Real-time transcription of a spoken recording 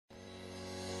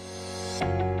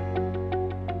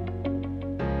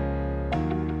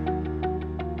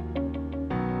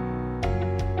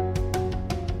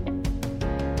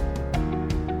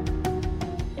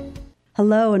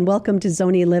Hello and welcome to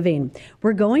Zoni Living.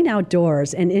 We're going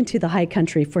outdoors and into the high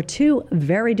country for two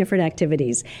very different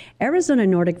activities. Arizona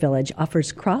Nordic Village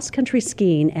offers cross-country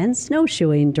skiing and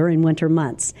snowshoeing during winter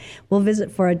months. We'll visit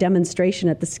for a demonstration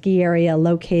at the ski area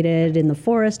located in the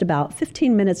forest about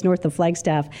 15 minutes north of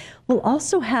Flagstaff. We'll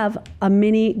also have a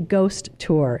mini ghost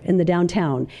tour in the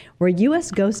downtown where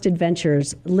U.S. Ghost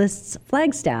Adventures lists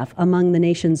Flagstaff among the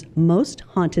nation's most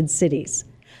haunted cities.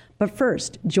 But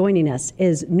first, joining us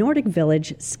is Nordic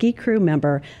Village ski crew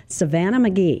member Savannah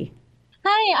McGee.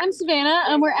 Hi, I'm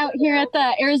Savannah. We're out here at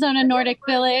the Arizona Nordic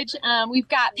Village. We've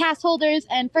got pass holders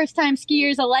and first-time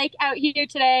skiers alike out here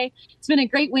today. It's been a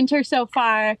great winter so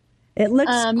far. It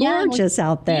looks gorgeous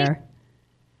out there.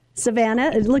 Savannah,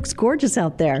 it looks gorgeous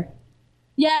out there.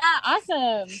 Yeah,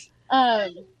 awesome.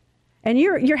 And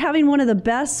you're having one of the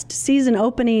best season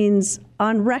openings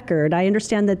on record. I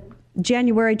understand that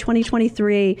January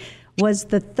 2023 was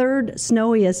the third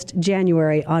snowiest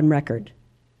January on record.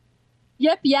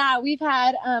 Yep, yeah, we've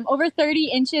had over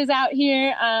 30 inches out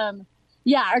here.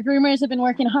 Our groomers have been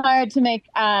working hard to make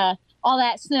all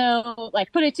that snow,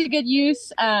 put it to good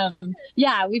use.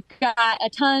 We've got a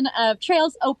ton of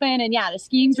trails open, and the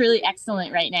skiing's really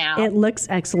excellent right now. It looks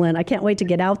excellent. I can't wait to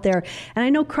get out there. And I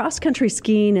know cross-country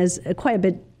skiing is quite a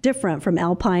bit different from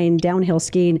alpine downhill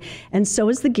skiing, and so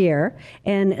is the gear.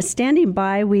 And standing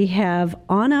by, we have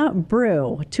Anna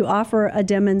Brew to offer a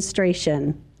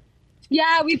demonstration.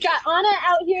 Yeah, we've got Anna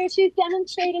out here. She's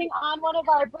demonstrating on one of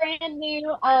our brand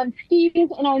new skis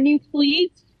in our new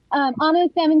fleet.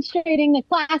 Anna's demonstrating the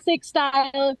classic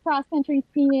style of cross-country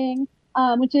skiing,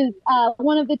 which is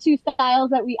one of the two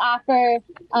styles that we offer.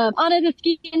 Anna's a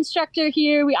ski instructor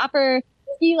here. We offer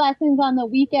ski lessons on the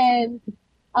weekends.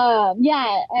 We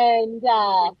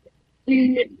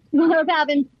love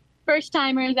having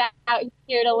first-timers out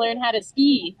here to learn how to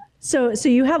ski. So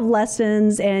you have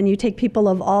lessons, and you take people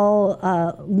of all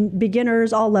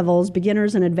beginners, all levels,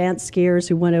 beginners and advanced skiers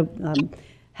who want to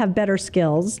have better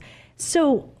skills.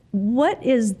 So what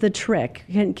is the trick?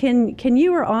 Can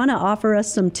you or Anna offer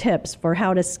us some tips for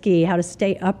how to ski, how to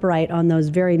stay upright on those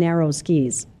very narrow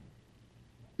skis?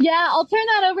 Yeah, I'll turn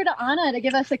that over to Anna to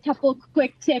give us a couple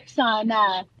quick tips on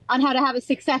how to have a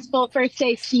successful first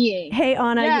day skiing. Hey,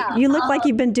 Anna, you look like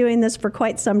you've been doing this for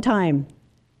quite some time.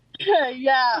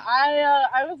 Yeah,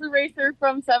 I was a racer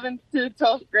from 7th to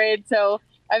 12th grade, so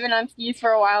I've been on skis for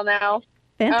a while now.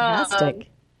 Fantastic.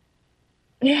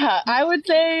 I would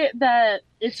say that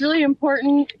it's really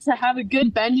important to have a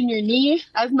good bend in your knee.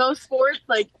 As most sports,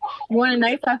 you want a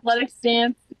nice athletic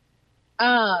stance,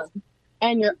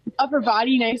 and your upper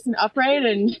body nice and upright,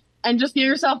 and just give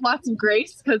yourself lots of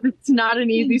grace, because it's not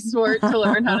an easy sport to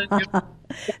learn how to do.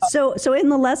 So in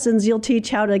the lessons, you'll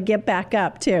teach how to get back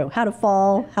up too, how to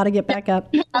fall, how to get back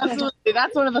up. Absolutely.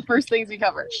 That's one of the first things we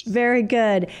cover. Very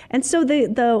good. And so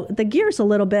the gear's a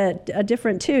little bit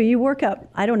different too. You work up,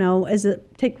 I don't know,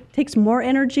 takes more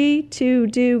energy to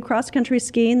do cross-country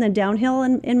skiing than downhill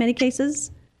in many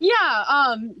cases?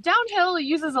 Yeah, downhill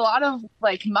uses a lot of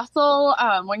muscle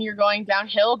when you're going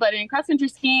downhill, but in cross-country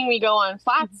skiing, we go on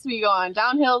flats, we go on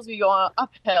downhills, we go on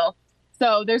uphill.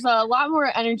 So there's a lot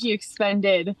more energy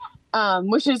expended,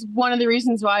 which is one of the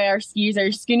reasons why our skis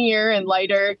are skinnier and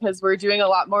lighter, because we're doing a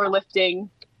lot more lifting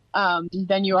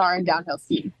than you are in downhill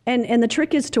skiing. And the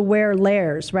trick is to wear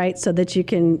layers, right? So that you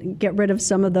can get rid of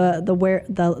some of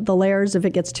the layers if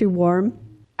it gets too warm.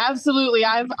 Absolutely.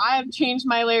 I have changed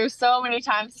my layers so many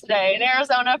times today. In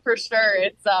Arizona, for sure,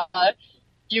 it's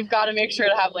you've got to make sure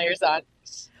to have layers on.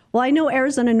 Well, I know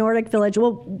Arizona Nordic Village.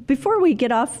 Well, before we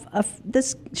get off of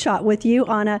this shot with you,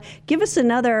 Anna, give us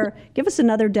another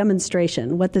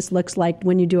demonstration what this looks like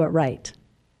when you do it right.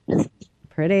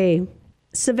 Pretty.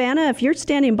 Savannah, if you're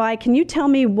standing by, can you tell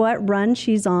me what run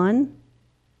she's on?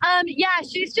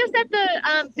 She's just at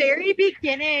the very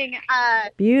beginning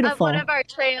Beautiful. Of one of our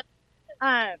trails.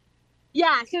 So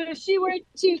if she were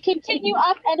to continue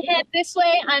up and head this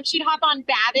way, she'd hop on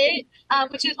Babbitt,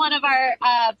 which is one of our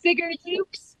bigger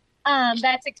loops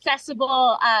that's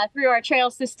accessible through our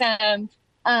trail system.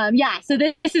 So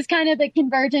this is kind of the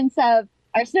convergence of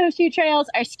our snowshoe trails,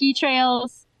 our ski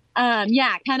trails,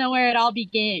 kind of where it all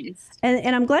begins.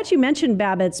 And I'm glad you mentioned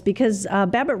Babbitt's, because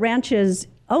Babbitt Ranches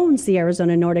owns the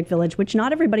Arizona Nordic Village, which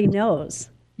not everybody knows.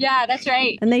 Yeah, that's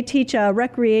right. And they teach a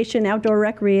outdoor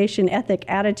recreation ethic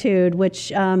attitude,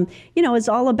 which, is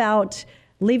all about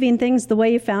leaving things the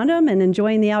way you found them and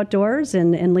enjoying the outdoors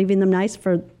and leaving them nice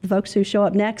for the folks who show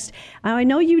up next. I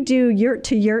know you do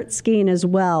yurt-to-yurt skiing as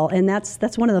well, and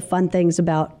that's one of the fun things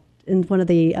about, and one of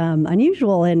the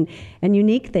unusual and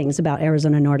unique things about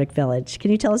Arizona Nordic Village. Can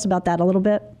you tell us about that a little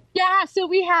bit? Yeah, so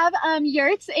we have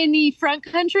yurts in the front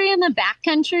country and the back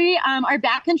country. Our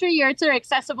backcountry yurts are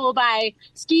accessible by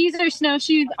skis or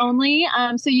snowshoes only.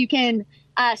 So you can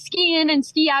ski in and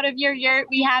ski out of your yurt.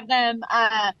 We have them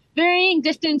varying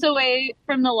distance away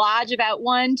from the lodge, about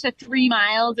 1 to 3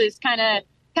 miles is kind of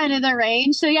the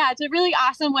range. So yeah, it's a really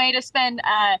awesome way to spend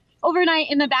overnight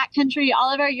in the backcountry.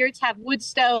 All of our yurts have wood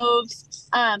stoves,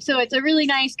 so it's a really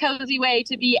nice, cozy way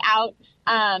to be out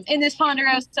in this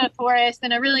ponderosa forest,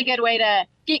 and a really good way to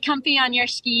get comfy on your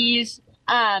skis.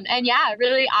 And yeah,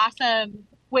 really awesome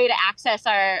way to access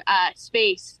our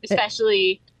space,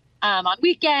 especially on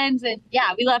weekends. And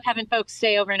yeah, we love having folks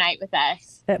stay overnight with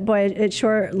us. Boy, it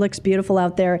sure looks beautiful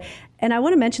out there. And I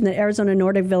want to mention that Arizona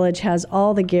Nordic Village has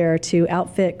all the gear to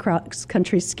outfit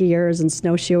cross-country skiers and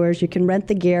snowshoers. You can rent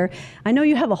the gear. I know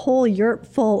you have a whole yurt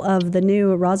full of the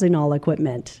new Rosinol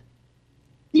equipment.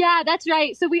 Yeah, that's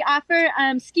right. So we offer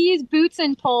skis, boots,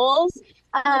 and poles.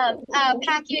 A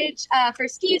package for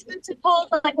skis, boots, and poles,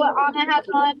 like what Anna has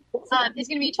on, is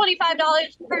going to be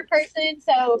 $25 per person.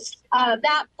 So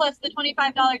that plus the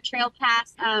 $25 trail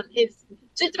pass is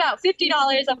just about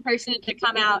 $50 a person to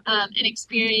come out and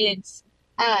experience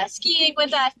skiing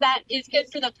with us. That is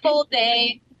good for the full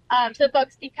day. So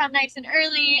folks can come nice and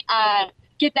early,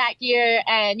 get that gear,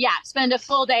 and yeah, spend a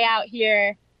full day out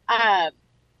here.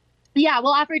 Yeah,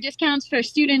 we'll offer discounts for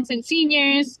students and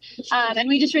seniors, and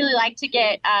we just really like to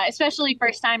get, especially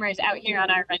first-timers, out here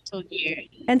on our rental gear.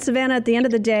 And Savannah, at the end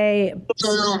of the day,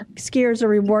 skiers are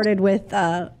rewarded with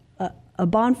a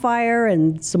bonfire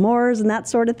and s'mores and that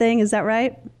sort of thing. Is that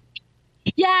right?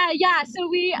 Yeah. So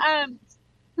we haven't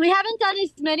done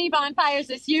as many bonfires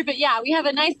this year, but yeah, we have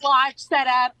a nice lodge set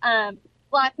up,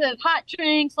 lots of hot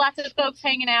drinks, lots of folks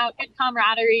hanging out, good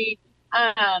camaraderie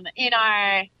in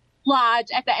our lodge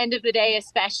at the end of the day,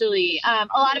 especially. A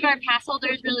lot of our pass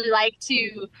holders really like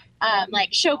to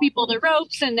show people the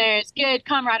ropes, and there's good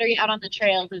camaraderie out on the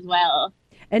trails as well.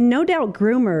 And no doubt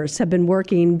groomers have been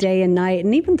working day and night,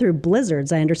 and even through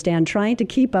blizzards, I understand, trying to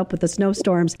keep up with the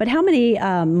snowstorms. But how many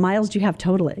miles do you have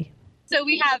totally? So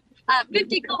we have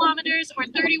 50 kilometers or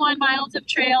 31 miles of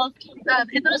trails,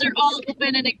 and those are all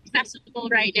open and accessible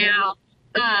right now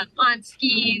on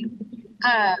skis.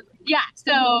 Yeah,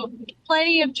 so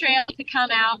plenty of trails to come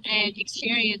out and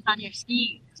experience on your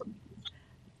skis.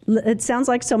 It sounds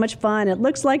like so much fun. It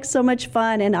looks like so much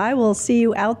fun, and I will see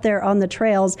you out there on the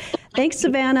trails. Thanks,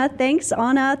 Savannah. Thanks,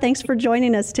 Anna. Thanks for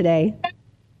joining us today.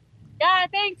 Yeah,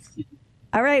 thanks.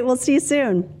 All right, we'll see you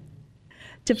soon.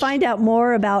 To find out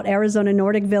more about Arizona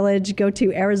Nordic Village, go to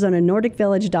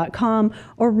ArizonaNordicVillage.com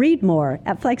or read more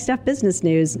at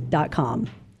FlagstaffBusinessNews.com.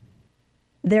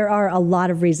 There are a lot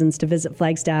of reasons to visit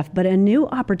Flagstaff, but a new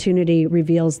opportunity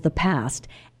reveals the past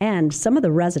and some of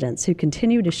the residents who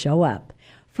continue to show up.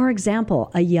 For example,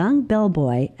 a young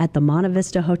bellboy at the Monte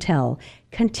Vista Hotel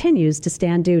continues to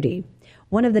stand duty.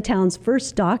 One of the town's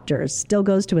first doctors still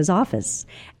goes to his office,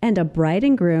 and a bride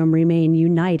and groom remain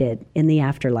united in the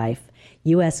afterlife.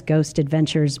 U.S. Ghost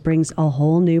Adventures brings a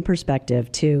whole new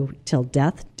perspective to Till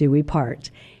Death Do We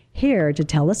Part. Here to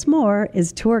tell us more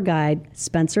is tour guide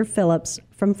Spencer Phillips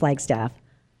from Flagstaff.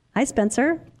 Hi,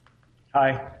 Spencer.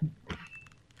 Hi.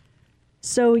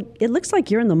 So it looks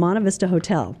like you're in the Monte Vista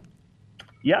Hotel.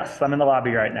 Yes, I'm in the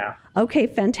lobby right now. Okay,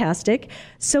 fantastic.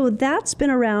 So that's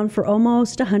been around for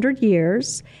almost 100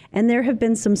 years, and there have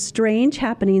been some strange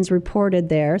happenings reported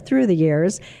there through the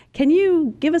years. Can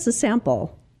you give us a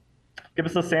sample? Give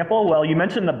us a sample? Well, you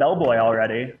mentioned the bellboy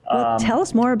already. Well, tell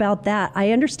us more about that.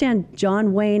 I understand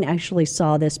John Wayne actually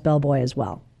saw this bellboy as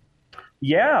well.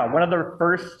 Yeah, one of the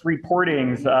first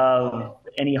reportings of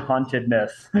any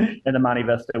hauntedness in the Monte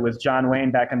Vista was John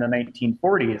Wayne back in the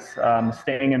 1940s,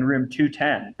 staying in room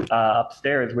 210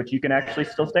 upstairs, which you can actually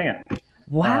still stay in.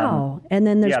 Wow. And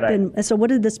then so what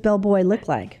did this bellboy look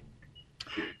like?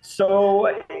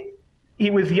 So he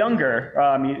was younger.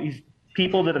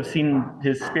 People that have seen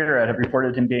his spirit have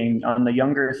reported him being on the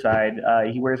younger side.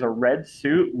 He wears a red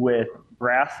suit with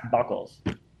brass buckles.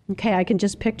 Okay, I can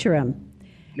just picture him.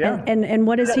 Yeah. And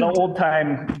what is he? The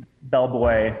old-time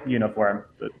bellboy uniform.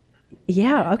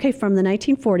 Yeah, okay, from the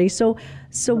 1940s.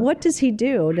 So what does he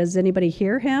do? Does anybody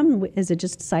hear him? Is it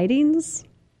just sightings?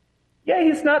 Yeah,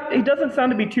 he doesn't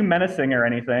sound to be too menacing or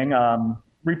anything.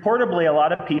 Reportedly, a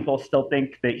lot of people still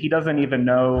think that he doesn't even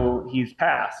know he's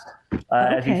passed,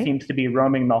 as he seems to be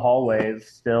roaming the hallways,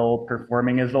 still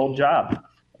performing his old job.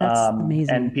 That's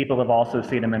amazing. And people have also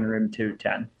seen him in room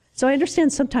 210. So I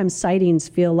understand sometimes sightings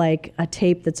feel like a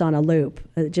tape that's on a loop.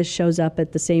 It just shows up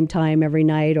at the same time every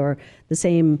night, or the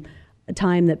same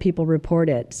time that people report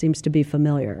it seems to be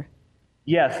familiar.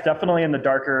 Yes, definitely in the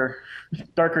darker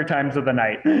times of the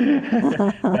night.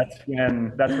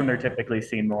 That's when they're typically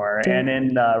seen more, and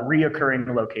in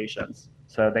reoccurring locations.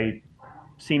 So they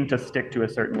seem to stick to a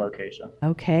certain location.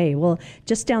 Okay, well,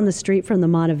 just down the street from the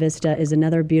Monte Vista is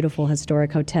another beautiful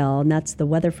historic hotel, and that's the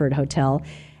Weatherford Hotel.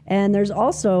 And there's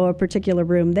also a particular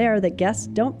room there that guests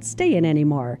don't stay in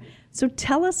anymore. So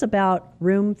tell us about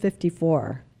room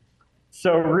 54.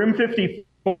 So room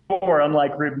 54,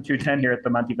 unlike room 210 here at the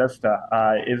Monte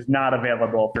Vista, is not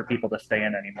available for people to stay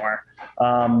in anymore.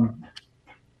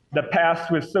 The past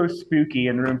was so spooky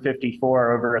in room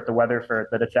 54 over at the Weatherford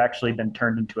that it's actually been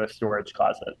turned into a storage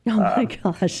closet. Oh my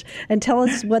gosh. And tell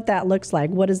us what that looks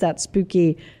like. What does that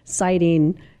spooky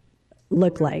sighting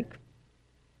look like?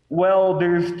 Well,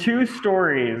 there's two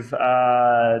stories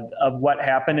of what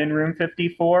happened in room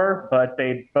 54, but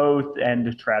they both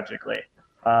end tragically.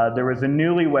 There was a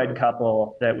newlywed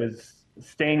couple that was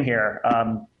staying here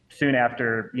soon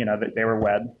after, that they were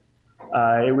wed.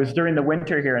 It was during the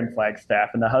winter here in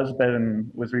Flagstaff, and the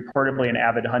husband was reportedly an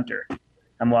avid hunter.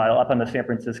 And while up on the San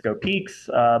Francisco peaks,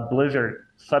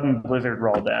 sudden blizzard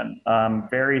rolled in,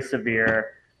 very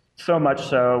severe, so much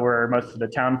so where most of the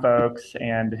town folks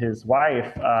and his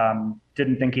wife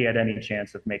didn't think he had any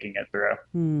chance of making it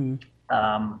through.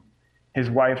 His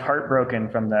wife, heartbroken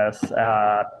from this,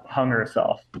 hung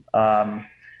herself.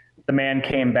 The man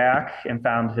came back and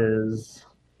found his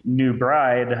new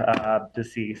bride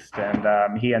deceased,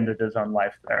 and he ended his own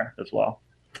life there as well.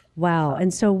 Wow.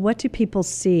 And so what do people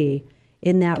see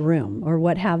in that room, or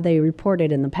what have they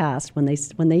reported in the past when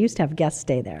they used to have guests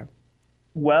stay there?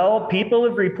 Well, people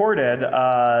have reported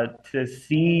to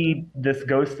see this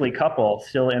ghostly couple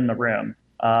still in the room.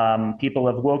 People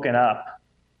have woken up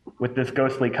with this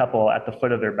ghostly couple at the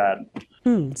foot of their bed.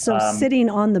 So sitting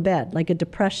on the bed, like a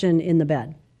depression in the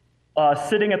bed?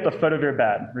 Sitting at the foot of their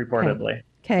bed, reportedly.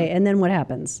 Okay, and then what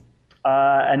happens?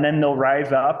 And then they'll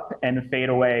rise up and fade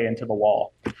away into the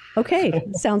wall. Okay,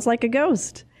 sounds like a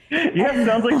ghost. Yeah,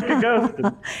 sounds like a ghost.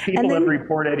 People have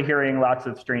reported hearing lots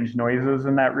of strange noises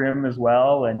in that room as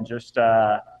well, and just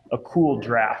a cool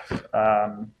draft.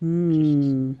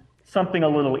 Something a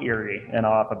little eerie and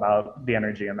off about the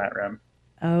energy in that room.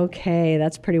 Okay,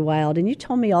 that's pretty wild. And you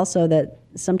told me also that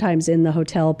sometimes in the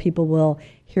hotel people will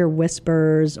hear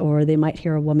whispers, or they might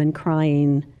hear a woman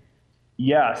crying.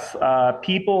 Yes,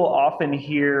 people often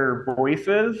hear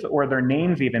voices or their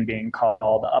names even being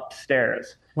called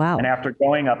upstairs. Wow. And after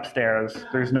going upstairs,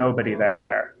 there's nobody there.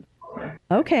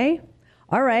 Okay.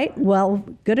 All right. Well,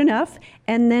 good enough.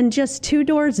 And then just 2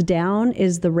 doors down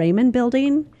is the Raymond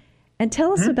building. And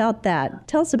tell us about that.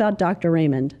 Tell us about Dr.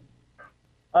 Raymond.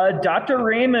 Dr.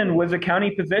 Raymond was a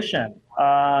county physician.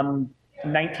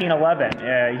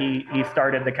 1911, he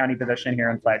started the county physician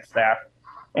here in Flagstaff.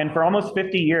 And for almost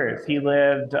 50 years, he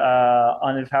lived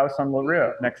on his house on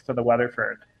LaRue next to the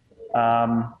Weatherford.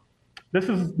 This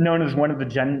is known as one of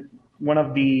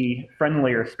the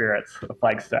friendlier spirits of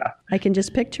Flagstaff. I can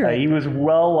just picture it. He was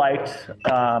well liked.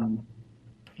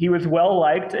 He was well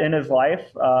liked in his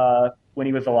life when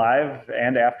he was alive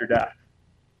and after death.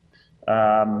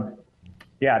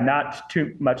 Not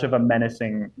too much of a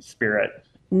menacing spirit.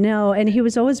 No, and he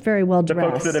was always very well dressed.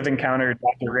 The folks that have encountered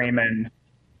Dr. Raymond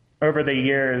over the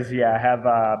years,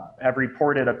 have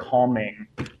reported a calming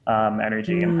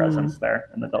energy and presence there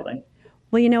in the building.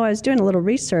 Well, I was doing a little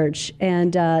research,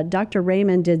 and Dr.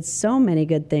 Raymond did so many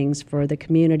good things for the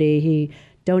community. He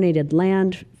donated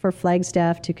land for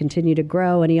Flagstaff to continue to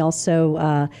grow, and he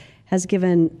also has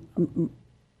given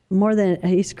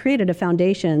he's created a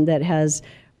foundation that has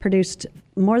produced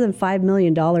more than $5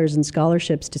 million in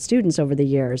scholarships to students over the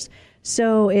years.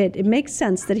 So it makes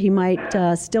sense that he might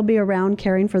still be around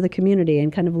caring for the community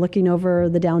and kind of looking over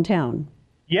the downtown.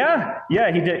 Yeah,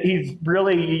 he did. He's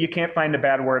really, you can't find a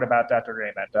bad word about Dr.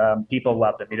 Raymond. People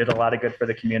loved him. He did a lot of good for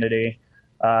the community.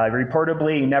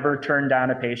 Reportedly, he never turned down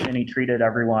a patient. He treated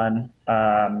everyone.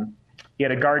 He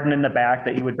had a garden in the back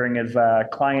that he would bring his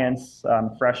clients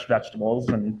fresh vegetables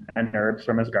and herbs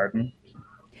from his garden.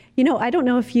 I don't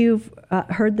know if you've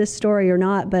heard this story or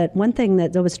not, but one thing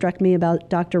that always struck me about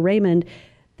Dr. Raymond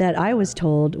that I was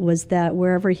told was that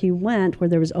wherever he went, where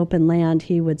there was open land,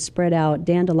 he would spread out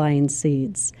dandelion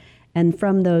seeds. And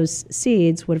from those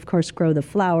seeds would, of course, grow the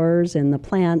flowers and the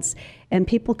plants, and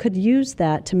people could use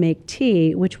that to make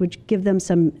tea, which would give them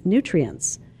some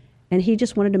nutrients. And he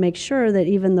just wanted to make sure that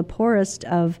even the poorest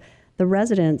of the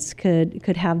residents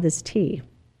could have this tea.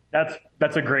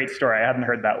 That's a great story. I hadn't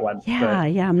heard that one.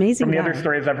 Yeah, amazing. From the other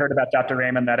stories I've heard about Dr.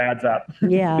 Raymond, that adds up.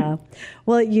 Yeah.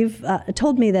 Well, you've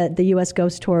told me that the U.S.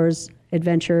 Ghost Tours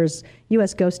Adventures,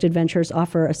 U.S. Ghost Adventures,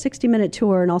 offer a 60-minute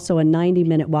tour and also a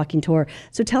 90-minute walking tour.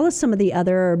 So tell us some of the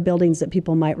other buildings that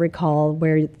people might recall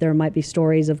where there might be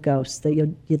stories of ghosts that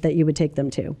you would take them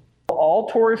to. All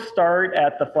tours start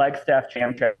at the Flagstaff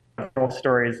Jam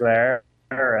stories there,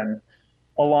 and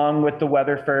along with the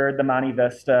Weatherford, the Monte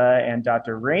Vista, and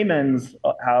Dr. Raymond's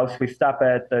house, we stop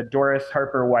at the Doris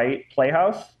Harper White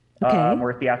Playhouse,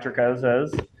 where Theatricals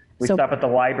is. We stop at the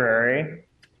library.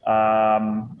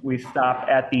 We stop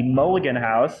at the Mulligan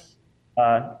House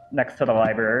next to the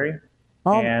library.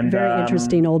 All very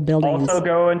interesting old buildings. Also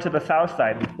go into the south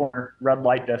side, the former red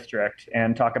light district,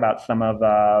 and talk about some of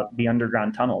the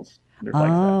underground tunnels.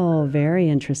 Oh, very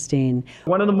interesting.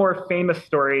 One of the more famous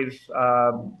stories,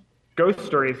 ghost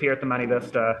stories here at the Monte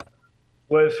Vista,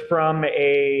 was from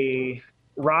a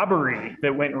robbery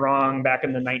that went wrong back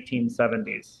in the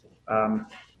 1970s.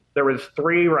 There was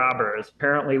 3 robbers.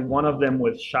 Apparently, one of them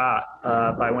was shot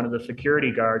by one of the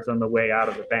security guards on the way out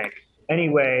of the bank.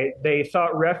 Anyway, they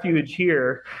sought refuge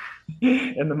here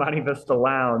in the Monte Vista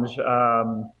Lounge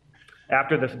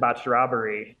after this botched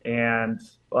robbery. And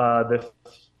this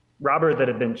robber that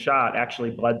had been shot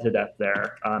actually bled to death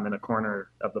there in a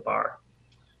corner of the bar.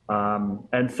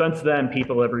 And since then,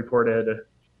 people have reported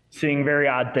seeing very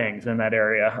odd things in that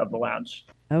area of the lounge.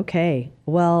 Okay,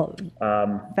 well,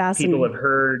 fascinating. People have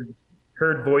heard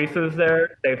voices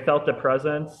there. They've felt a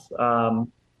presence.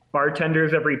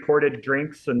 Bartenders have reported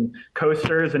drinks and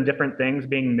coasters and different things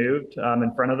being moved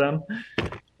in front of them.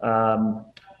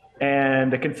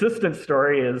 And a consistent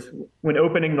story is when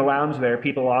opening the lounge there,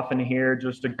 people often hear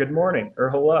just a good morning or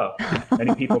hello.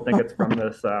 Many people think it's from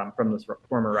this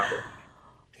former robber.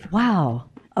 Wow.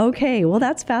 Okay, well,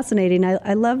 that's fascinating.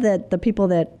 I love that the people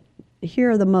that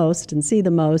hear the most and see the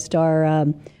most are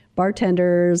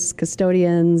bartenders,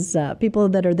 custodians, people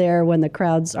that are there when the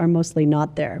crowds are mostly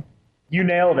not there. You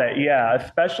nailed it, yeah.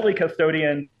 Especially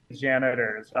custodians,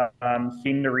 janitors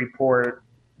seem to report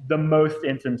the most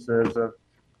instances of,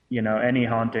 any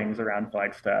hauntings around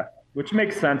Flagstaff, which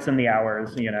makes sense in the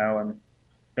hours, and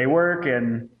they work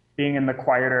and being in the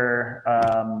quieter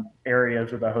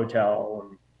areas of the hotel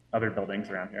and other buildings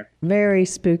around here. Very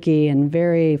spooky and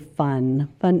very fun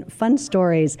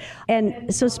stories.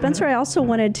 And so, Spencer, I also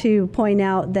wanted to point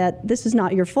out that this is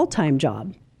not your full-time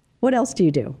job. What else do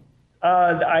you do?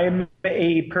 I'm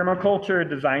a permaculture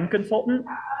design consultant,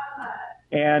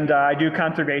 and I do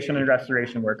conservation and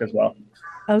restoration work as well.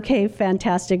 Okay,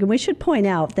 fantastic. And we should point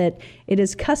out that it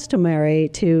is customary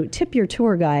to tip your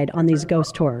tour guide on these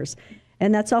ghost tours.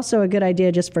 And that's also a good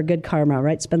idea just for good karma,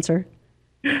 right, Spencer?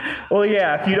 Well,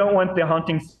 yeah, if you don't want the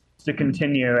hauntings to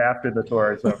continue after the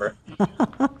tour is over.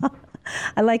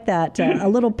 I like that. A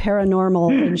little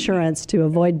paranormal insurance to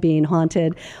avoid being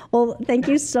haunted. Well, thank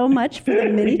you so much for the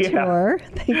mini tour.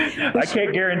 I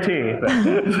can't guarantee.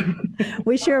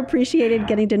 We sure appreciated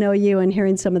getting to know you and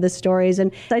hearing some of the stories.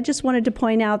 And I just wanted to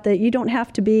point out that you don't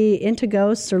have to be into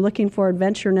ghosts or looking for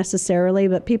adventure necessarily,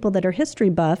 but people that are history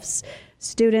buffs,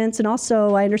 students, and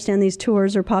also I understand these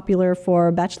tours are popular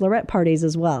for bachelorette parties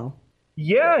as well.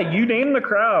 Yeah, you name the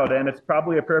crowd, and it's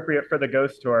probably appropriate for the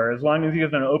ghost tour, as long as you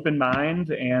have an open mind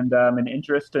and an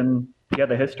interest in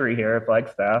the history here of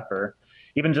Flagstaff, or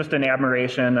even just an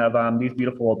admiration of these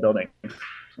beautiful old buildings.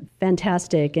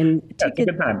 Fantastic. And it's a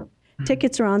good time.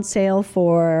 Tickets are on sale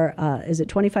for, is it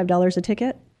 $25 a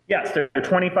ticket? Yes, they're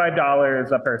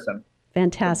 $25 a person.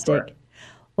 Fantastic.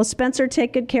 Well, Spencer,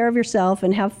 take good care of yourself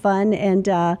and have fun, and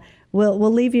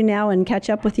we'll leave you now and catch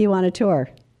up with you on a tour.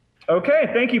 Okay,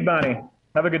 thank you, Bonnie.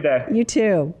 Have a good day. You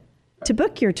too. To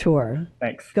book your tour,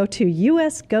 thanks. Go to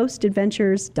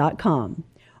usghostadventures.com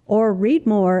or read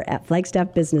more at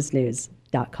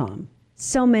flagstaffbusinessnews.com.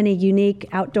 So many unique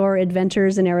outdoor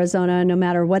adventures in Arizona, no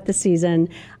matter what the season.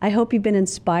 I hope you've been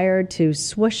inspired to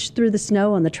swoosh through the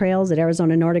snow on the trails at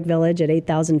Arizona Nordic Village at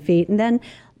 8,000 feet, and then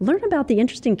learn about the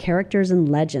interesting characters and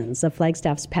legends of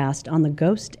Flagstaff's past on the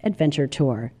Ghost Adventure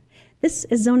Tour. This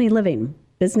is Zoni Living,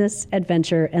 Business,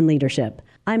 Adventure, and Leadership.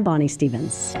 I'm Bonnie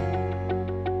Stevens.